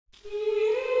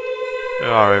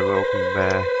Alright, welcome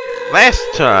back. Last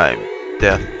time,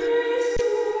 death.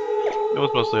 It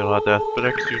was mostly about death, but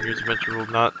X Junior's adventure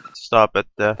will not stop at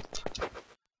death.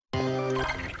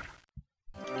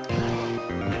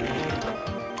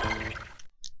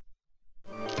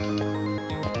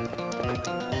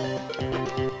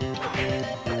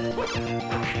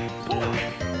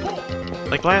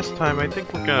 Like last time, I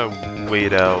think we're gonna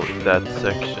wait out that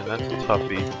section. That's a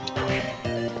toughie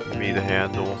for me to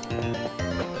handle.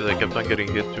 Because I kept on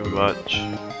getting hit too much.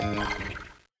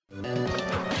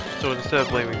 So instead of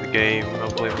blaming the game, I'll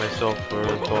blame myself for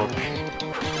the bugs.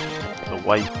 The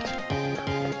white.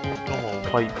 Oh,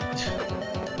 white.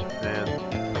 Man.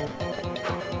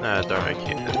 Ah, darn, I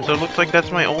can't. So it looks like that's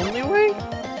my only way?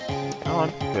 Oh, I'm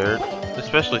prepared.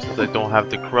 Especially since I don't have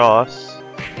the cross.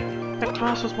 That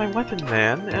cross was my weapon,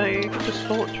 man. You just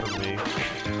stole it from me.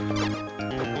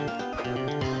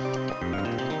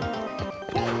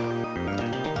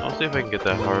 I'll see if I can get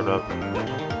that heart up.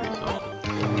 Maybe something.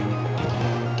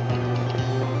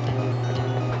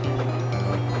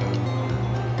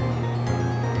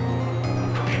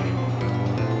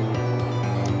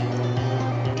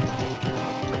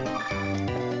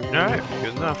 Alright,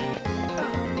 good enough.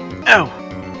 Ow!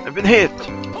 I've been hit!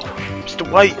 Mr.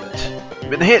 White! I've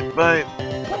been hit by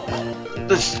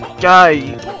this guy.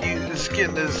 His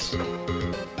skin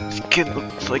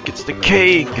looks like it's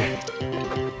decaying.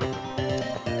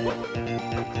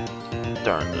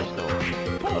 Darn, there's no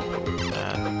upload with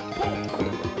that.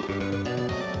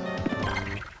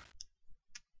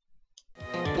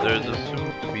 There's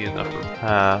assumed to be an upper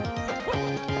path.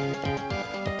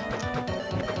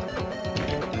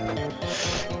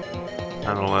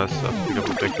 Unless I pick up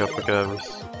a pickup, I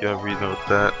gotta renote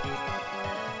that.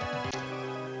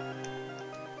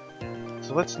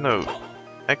 So let's note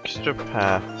extra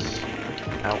paths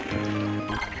out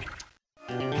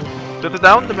to the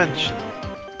down dimension.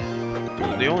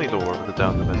 The only door of the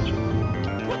down dimension.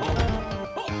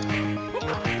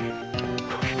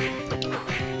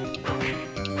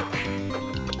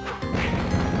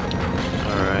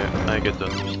 Alright, I get to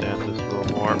understand this a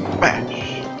little more. Bash!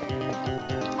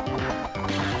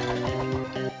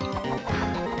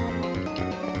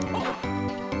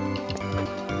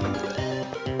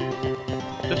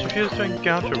 Just refuse to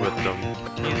encounter with them.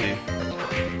 Easy.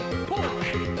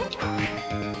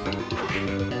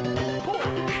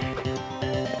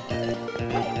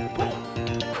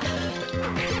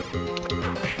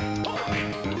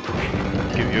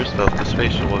 Give yourself the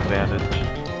spatial advantage.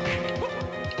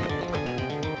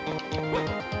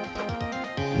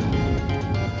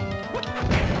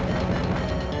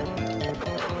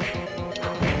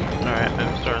 Alright,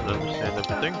 I'm starting to understand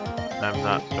everything. I'm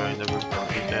not starting to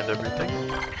understand everything.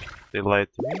 They lied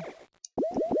to me.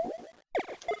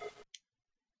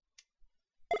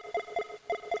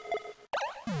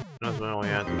 That's my only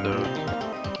antidote.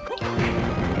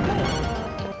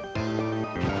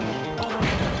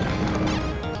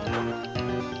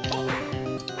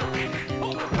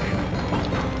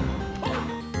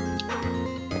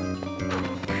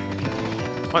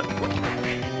 What?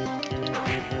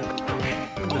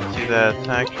 Let's see that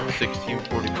attack from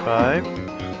 1645.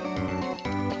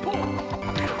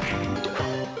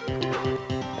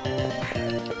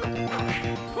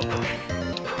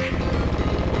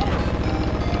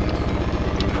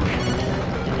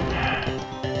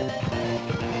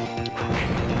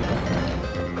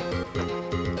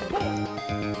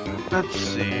 Let's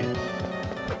see.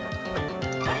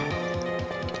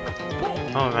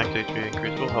 Oh, max HP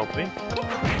increase will help me.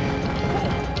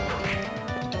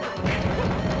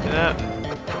 Yeah,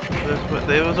 that's what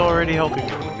they was already helping me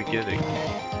from the beginning.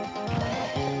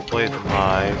 Played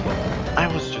live. I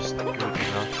was just good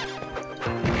enough.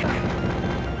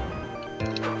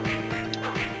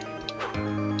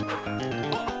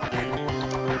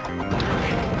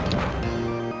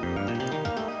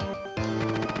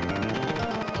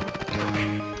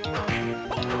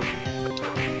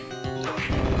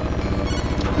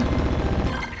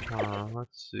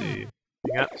 Let's see.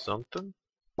 You got something?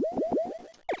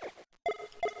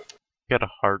 Got a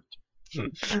heart.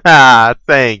 Ah,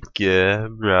 thank you,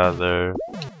 brother.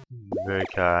 Very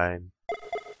kind.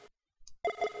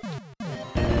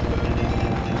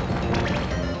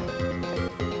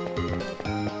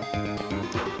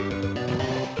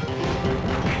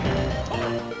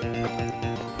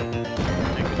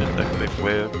 You can just take a big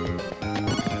wave.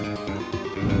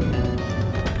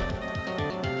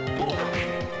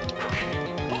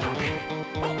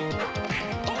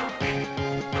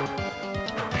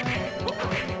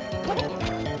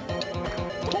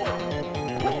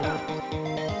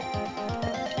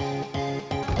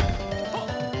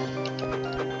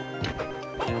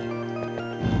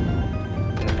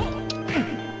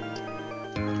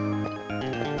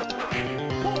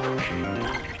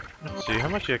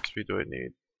 much XP do I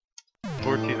need?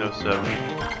 1407.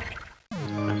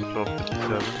 That's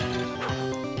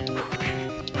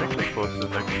 1257. Actually close to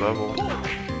the next level. A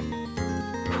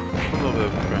little bit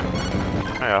of a trend.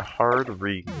 I got a hard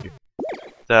ring. Is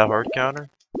that a hard counter?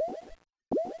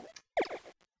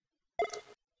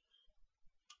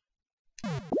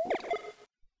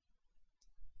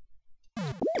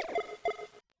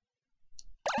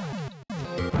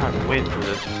 I'm waiting for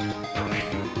this.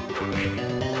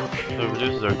 So it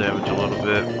reduces our damage a little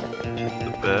bit. It's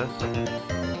the best.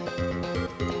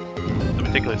 The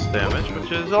meticulous damage,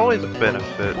 which is always a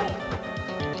benefit.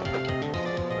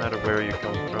 No matter where you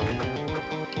come from.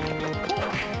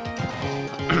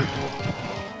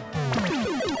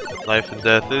 Life and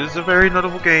Death is a very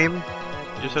notable game.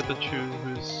 You just have to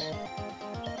choose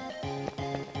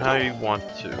how you want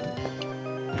to.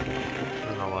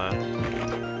 And alas.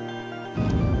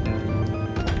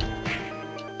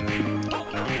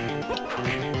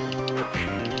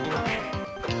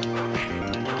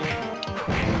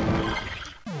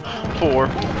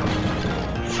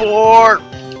 Four.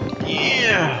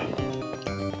 Yeah.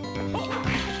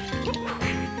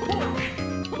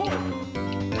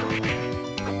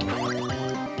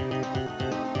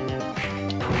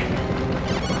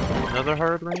 Another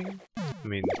hard ring? I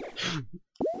mean,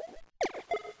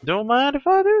 don't mind if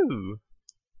I do.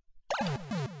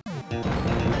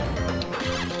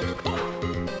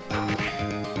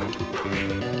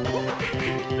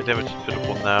 My damage is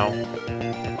pitiful now.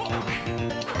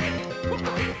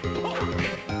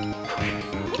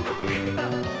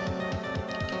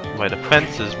 My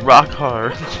defense is rock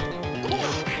hard.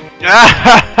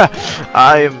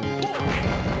 I am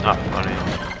not funny.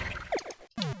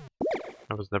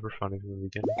 I was never funny from the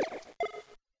beginning.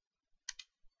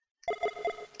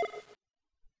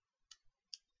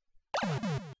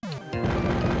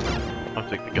 I'll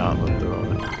take the gauntlet though.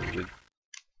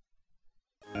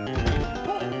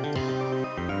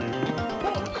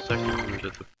 The second root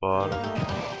at the bottom.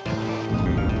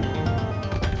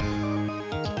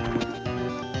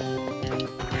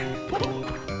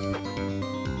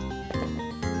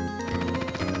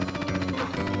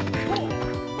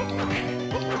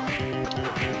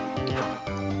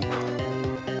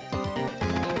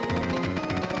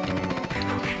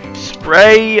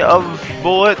 Spray of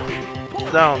bullet? I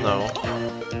don't know.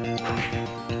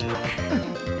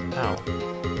 Ow.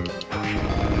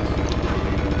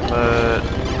 But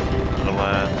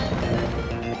alas.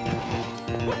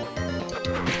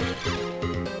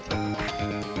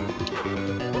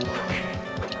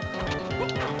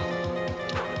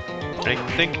 I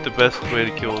think the best way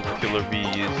to kill the killer bee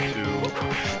is to,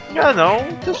 I don't know,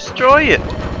 destroy it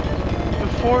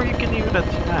before you can even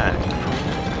attack.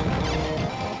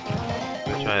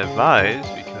 I advise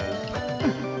because,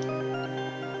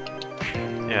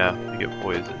 yeah, you get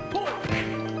poisoned.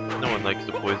 No one likes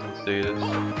the poison status.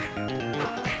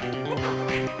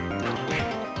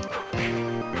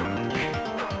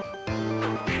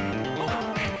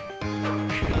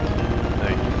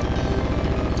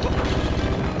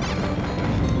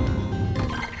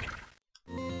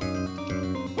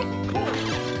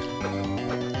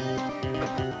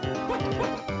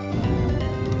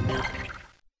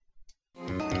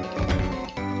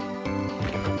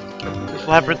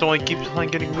 Labyrinth only keeps on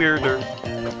getting weirder.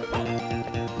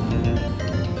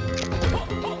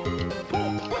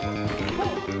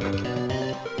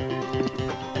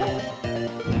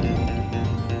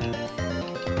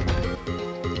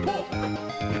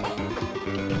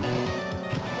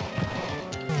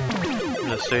 In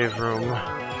the save room.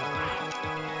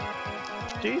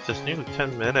 Jesus, nearly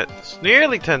 10 minutes.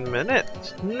 Nearly 10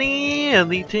 minutes!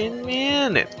 Nearly 10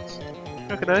 minutes!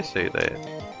 How could I say that?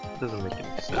 It doesn't make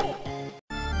any sense.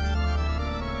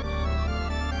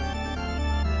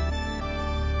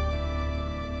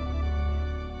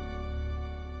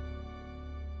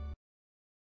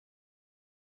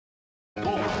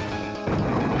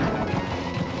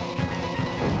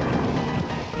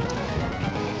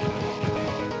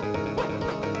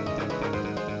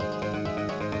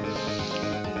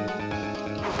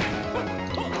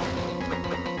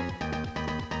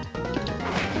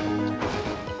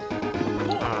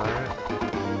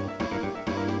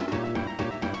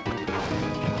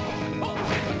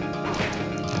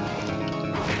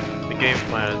 Game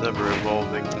plan is ever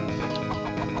evolving.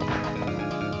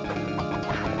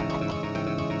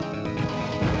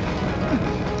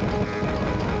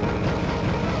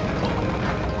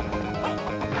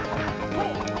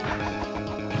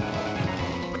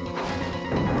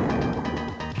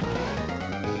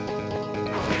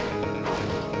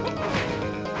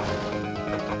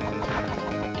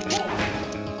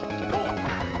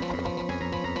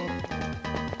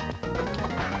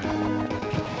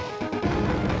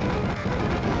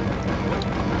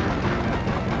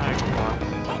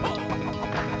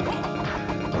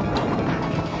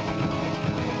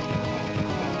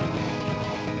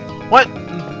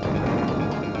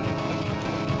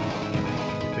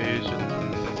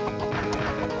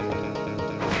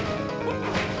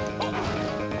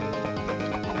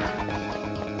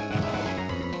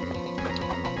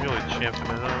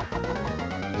 camping it up.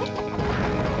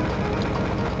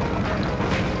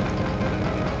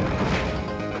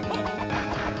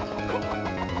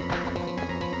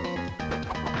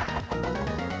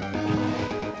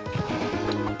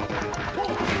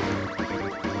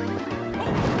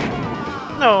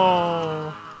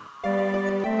 No,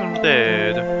 I'm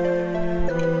dead,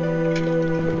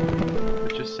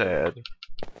 which is sad.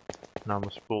 Now I'm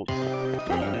spoiled.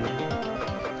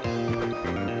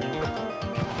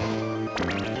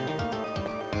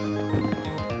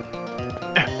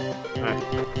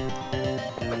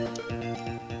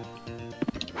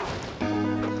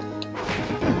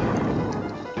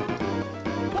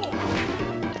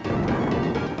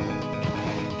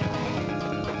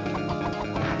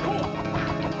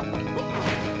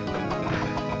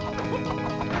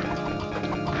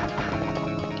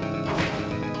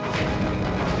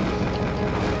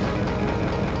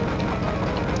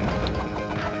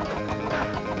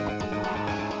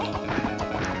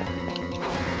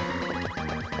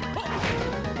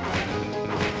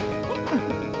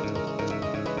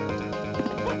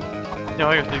 Yeah,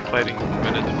 I think fighting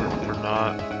minutes for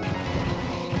not.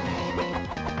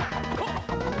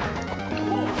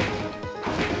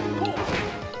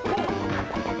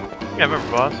 Yeah, I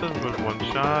remember bosses with one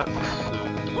shots,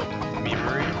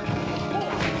 memory.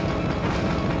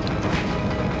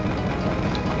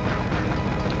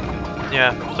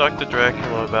 Yeah, talk to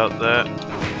Dracula about that.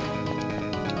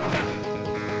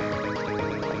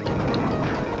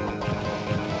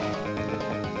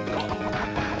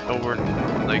 Over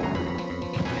like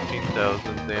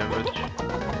 15,000 damage.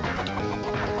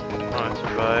 I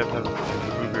survive. Have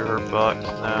remove your hurt box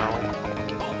now.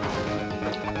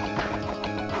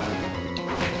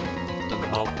 Doesn't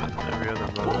help in every other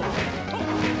mode.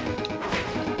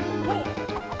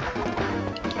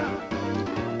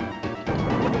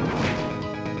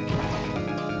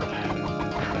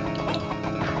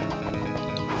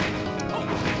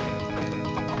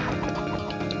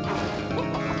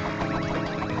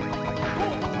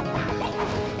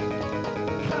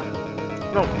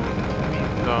 No,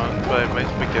 meat's gone by my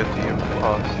spaghetti and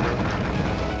pasta.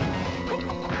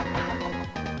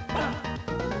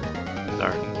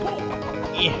 Darn.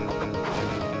 Yeah.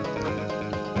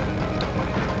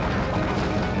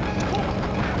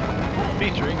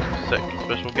 Featuring second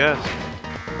special guest.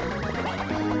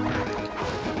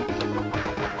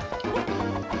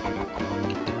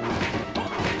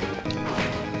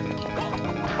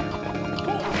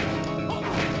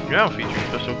 Now featuring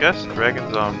special guest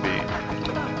Dragon Zombie.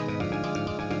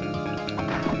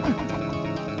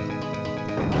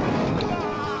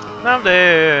 I'm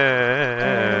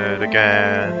dead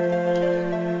again.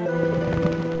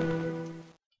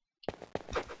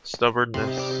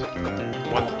 Stubbornness,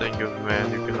 one thing of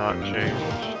man you cannot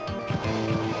change.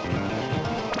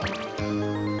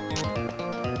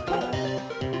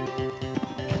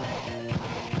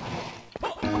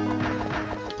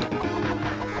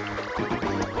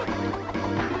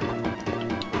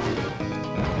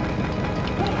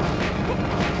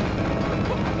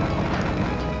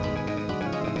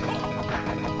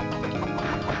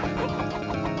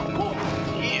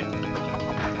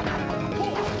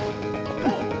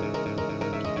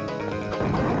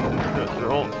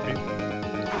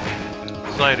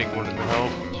 Sliding wouldn't have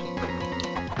helped.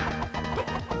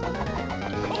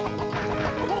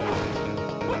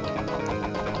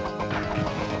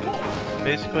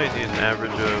 Basically, I need an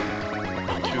average of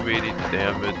 280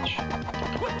 damage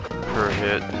per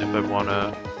hit if I want to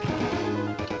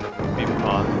be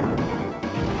fun.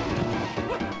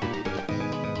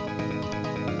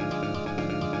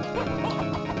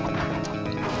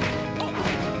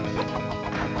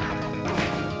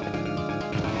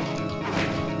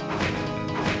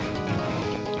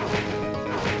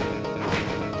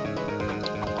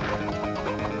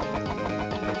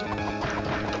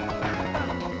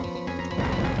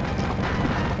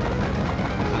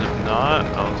 Not,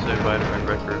 I'll say bye to my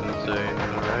record and say,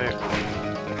 alright,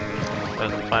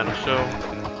 that's the final show.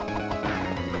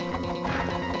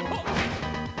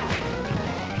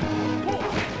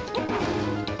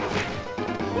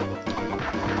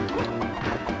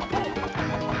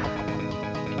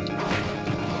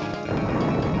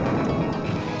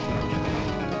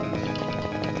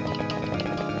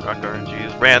 Rock RNG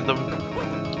is random.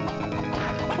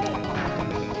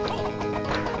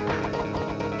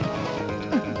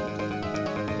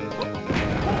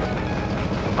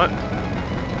 What? I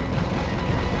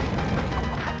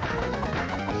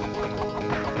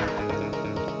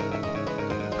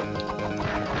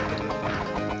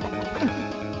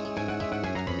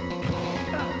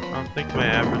don't think my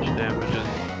average damage is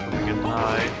freaking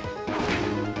high.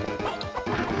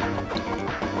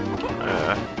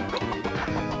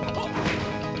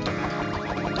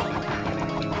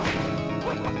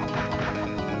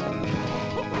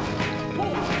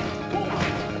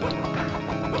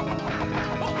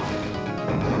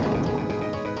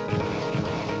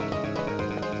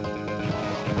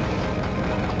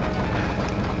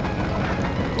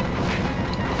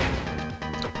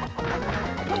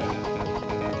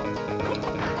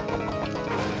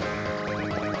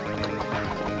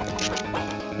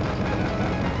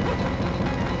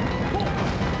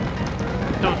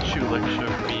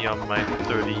 me on my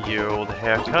 30-year-old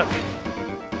haircut.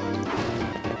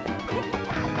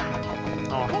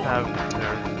 I'll have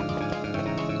there.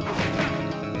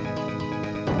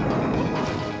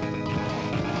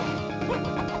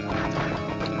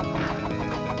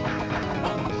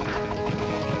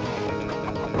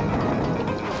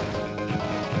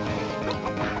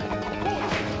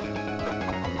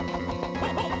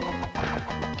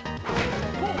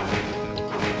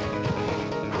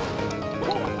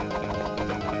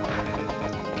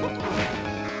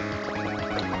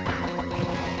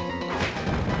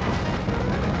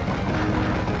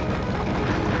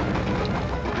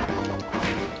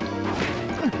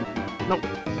 Nope.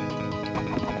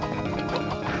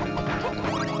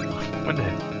 One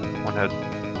head. One head.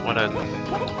 One head.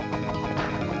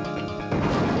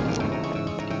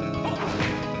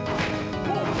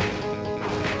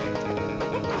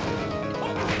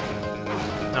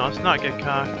 No, let's not get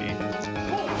cocky.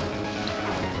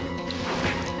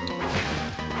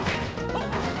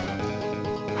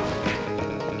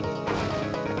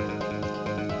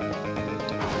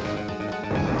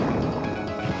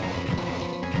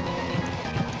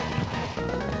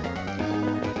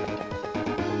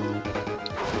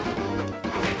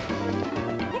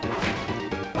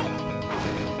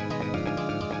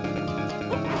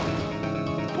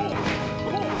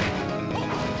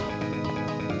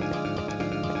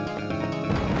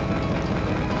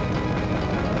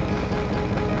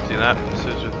 See that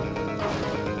precision?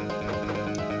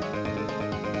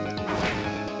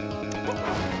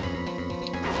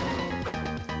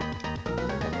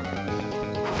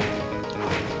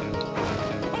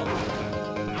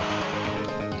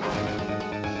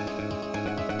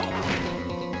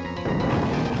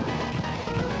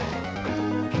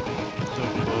 So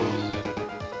close.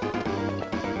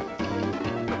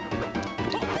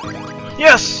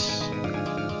 Yes!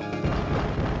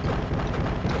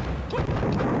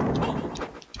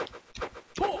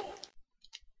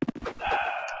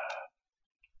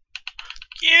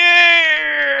 Yeah!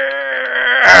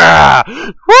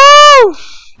 Woo!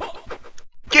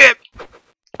 Get!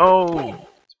 Oh.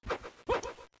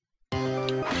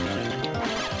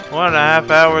 1.5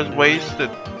 hours wasted.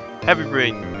 Heavy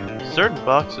ring. Certain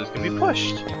boxes can be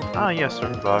pushed. Ah, yes,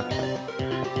 certain boxes.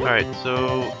 Alright,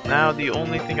 so now the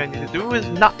only thing I need to do is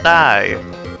not die.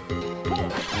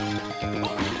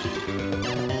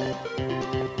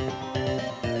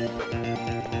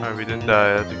 Alright, we didn't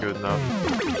die, that's good enough.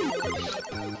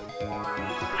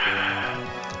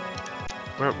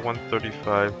 We're at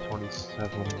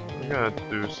 135.27. We're gonna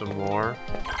do some more.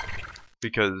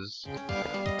 Because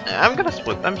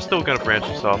I'm still gonna branch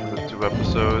this off into 2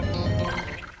 episodes.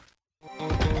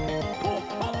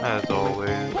 As always.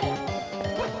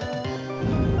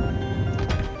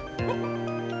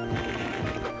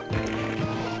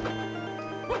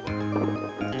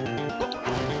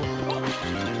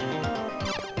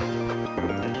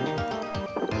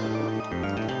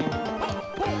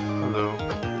 Hello.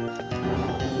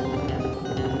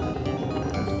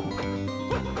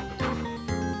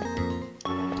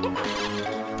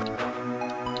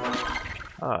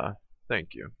 Ah,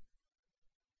 thank you.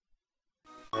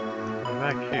 I'm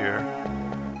back here.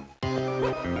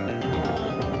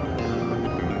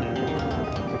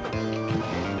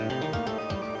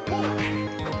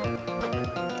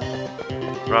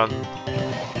 Run.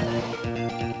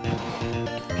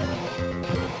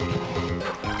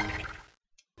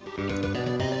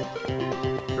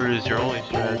 Or is your only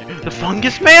strategy? The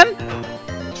fungus man?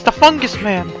 It's the fungus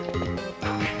man!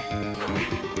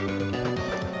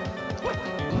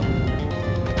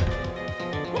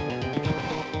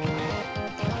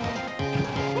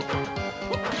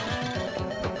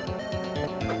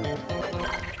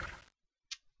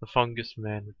 The fungus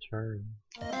man returned.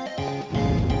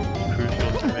 Crucial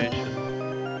information.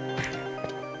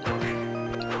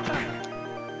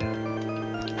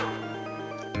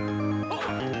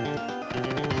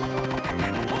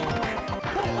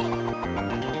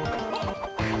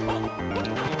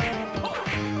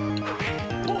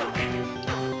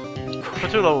 But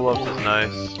 2 level ups is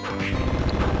nice.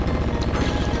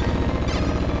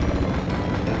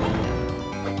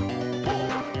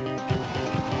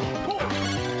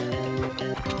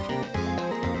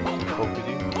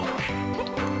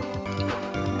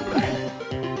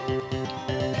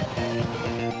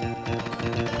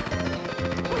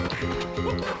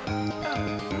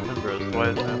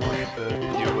 Wise man likes to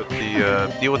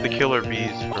deal with the killer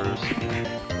bees first.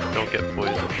 Don't get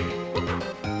poisoned.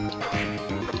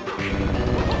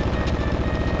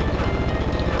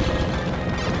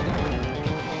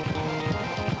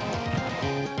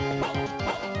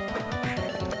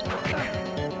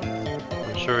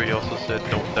 sure he also said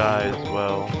don't die as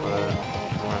well, but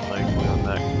more than likely on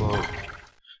that quote.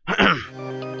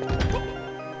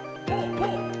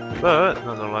 But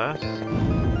nonetheless.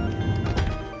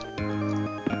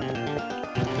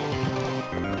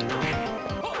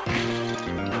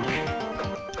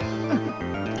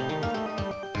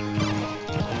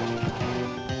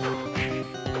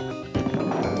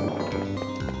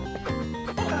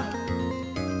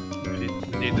 'Cause you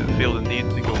need to feel the need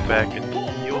to go back and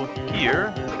heal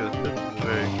here, because this is a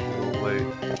very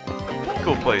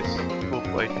cool place. Cool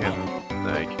place.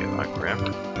 I cannot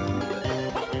grammar.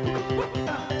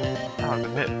 Oh, I've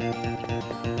been hit.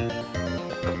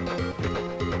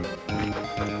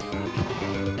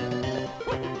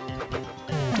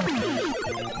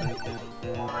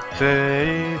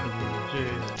 Save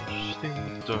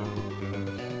instinto.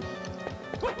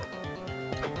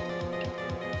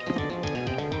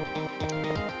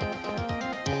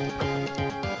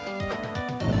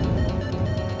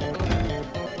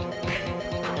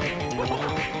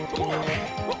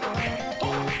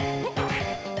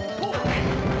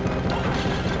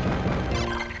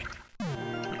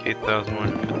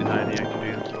 8,159 XP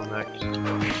until next.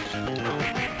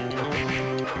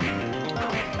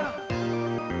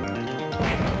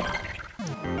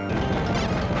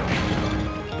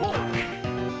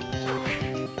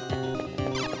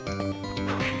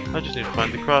 I just need to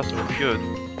find the crossroads. Good.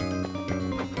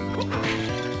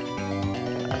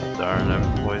 Ah, darn, I'm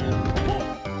poisoned.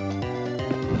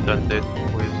 Done dead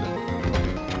poison.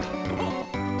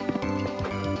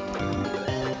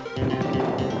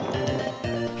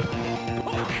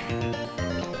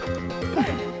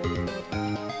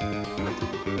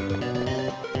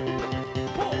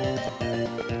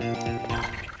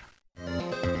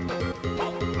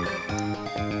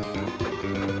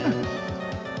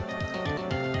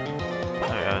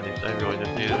 I really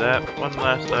just needed that one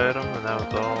last item, and that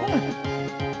was all.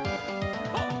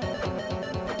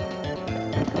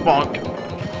 Bonk!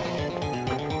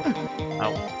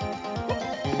 Ow.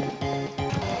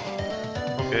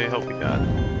 Okay, hope we got it.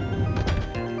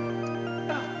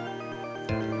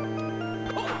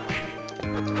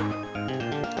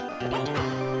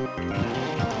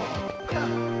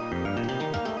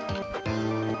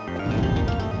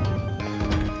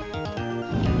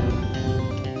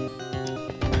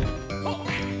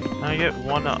 Can I get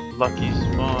one lucky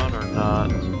spawn or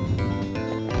not?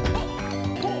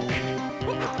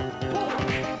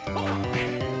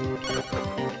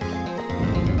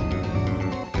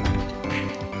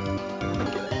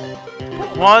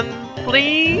 One,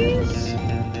 please?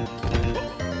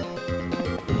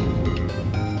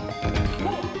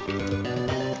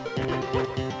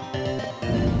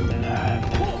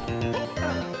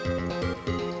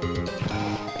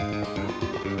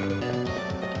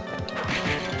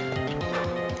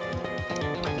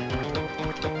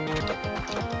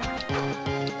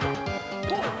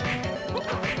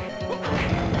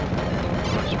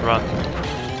 Let's run.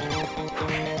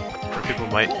 Or people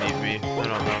might need me. I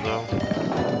don't know though.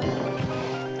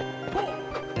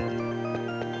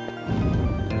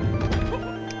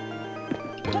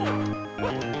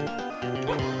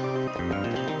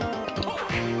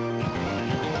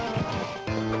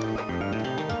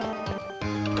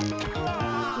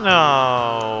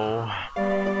 No.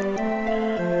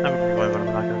 I'm gonna rewind, but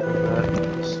I'm not gonna do that.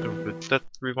 Stupid. That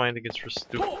rewinding is for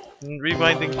stupid.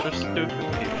 Rewinding's for stupid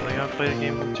people. I gotta play the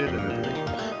game legitimately.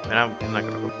 I mean, I'm not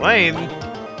gonna complain.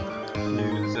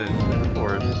 Use it, of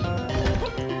course.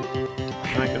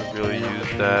 I could really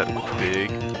use that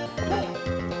big.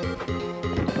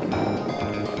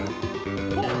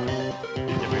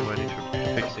 Everybody for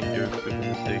fixing your stupid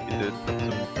mistake you did some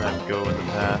time ago in the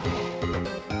past.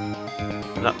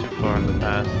 Not too far in the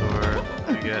past, or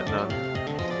you get none.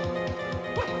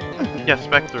 Yeah,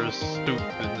 specters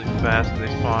stupidly fast and they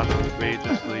spawn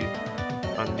outrageously,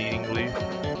 unneedingly.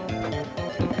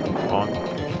 Bonk.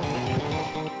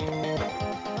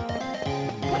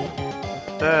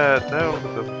 That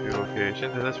opens up a few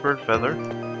locations. And this bird feather.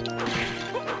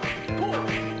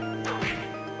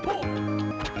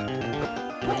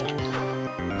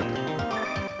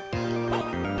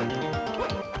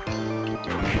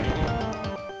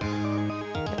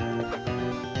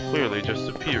 Clearly just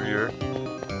superior.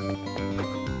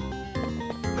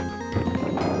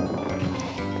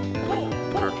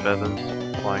 Bird feathers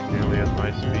flying nearly at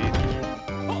my speed.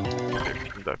 Okay,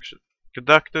 conduction.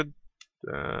 Conducted.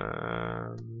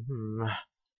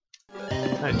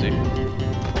 I see.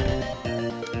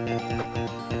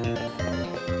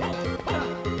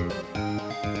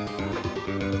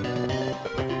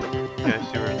 Okay, I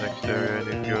see where the next area I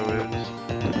need to go is.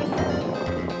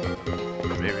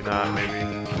 Maybe not, maybe.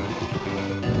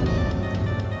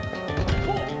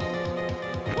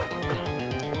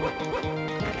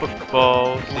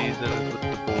 football season is with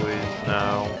the boys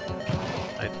now.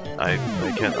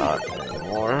 I cannot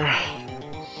anymore.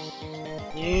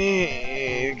 Yeah.